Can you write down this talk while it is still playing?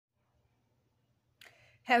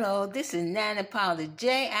Hello, this is Paula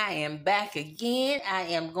J. I am back again. I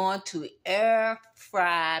am going to air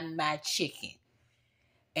fry my chicken.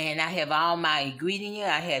 And I have all my ingredients.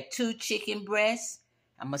 I have 2 chicken breasts.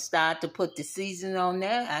 I'm going to start to put the seasoning on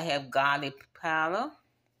there. I have garlic powder.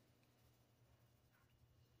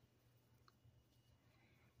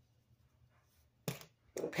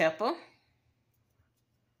 Pepper.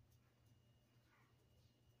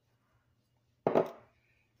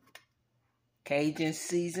 Cajun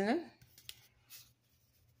seasoning.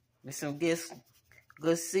 With some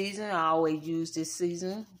good seasoning. I always use this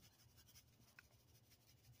seasoning.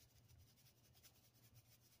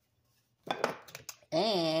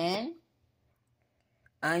 And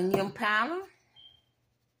onion powder.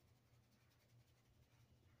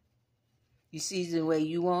 You season the way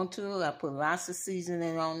you want to. I put lots of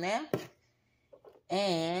seasoning on there.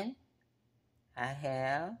 And I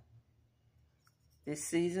have this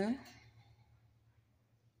seasoning.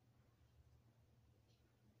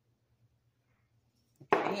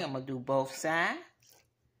 Okay, I'm going to do both sides.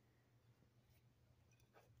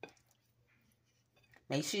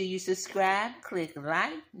 Make sure you subscribe, click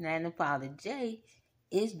like. Paula J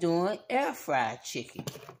is doing air fried chicken.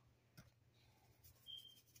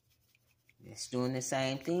 It's doing the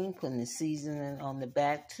same thing, putting the seasoning on the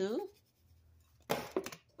back too.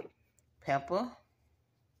 Pepper.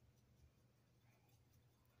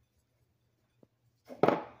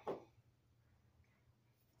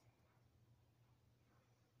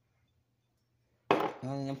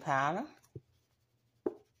 Onion powder.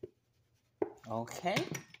 Okay.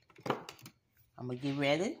 I'm going to get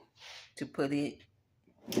ready to put it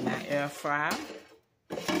in my air fryer.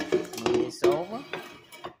 Move this over.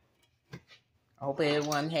 I hope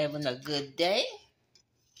everyone having a good day.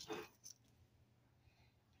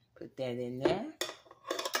 Put that in there.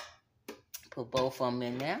 Put both of them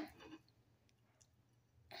in there.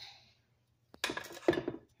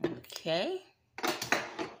 Okay.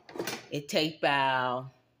 It take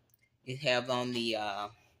about, it have on the,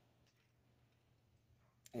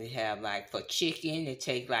 we have like for chicken, it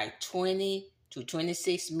take like 20 to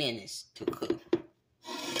 26 minutes to cook.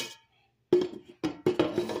 I'm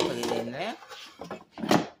gonna put it in there.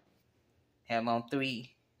 Have on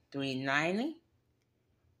 390.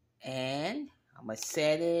 And I'm gonna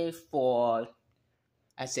set it for,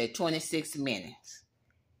 I said 26 minutes.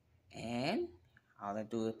 And all I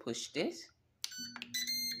do is push this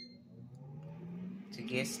to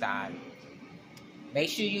get started. Make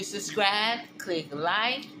sure you subscribe, click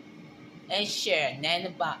like, and share.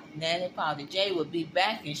 Paula J will be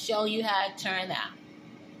back and show you how it turned out.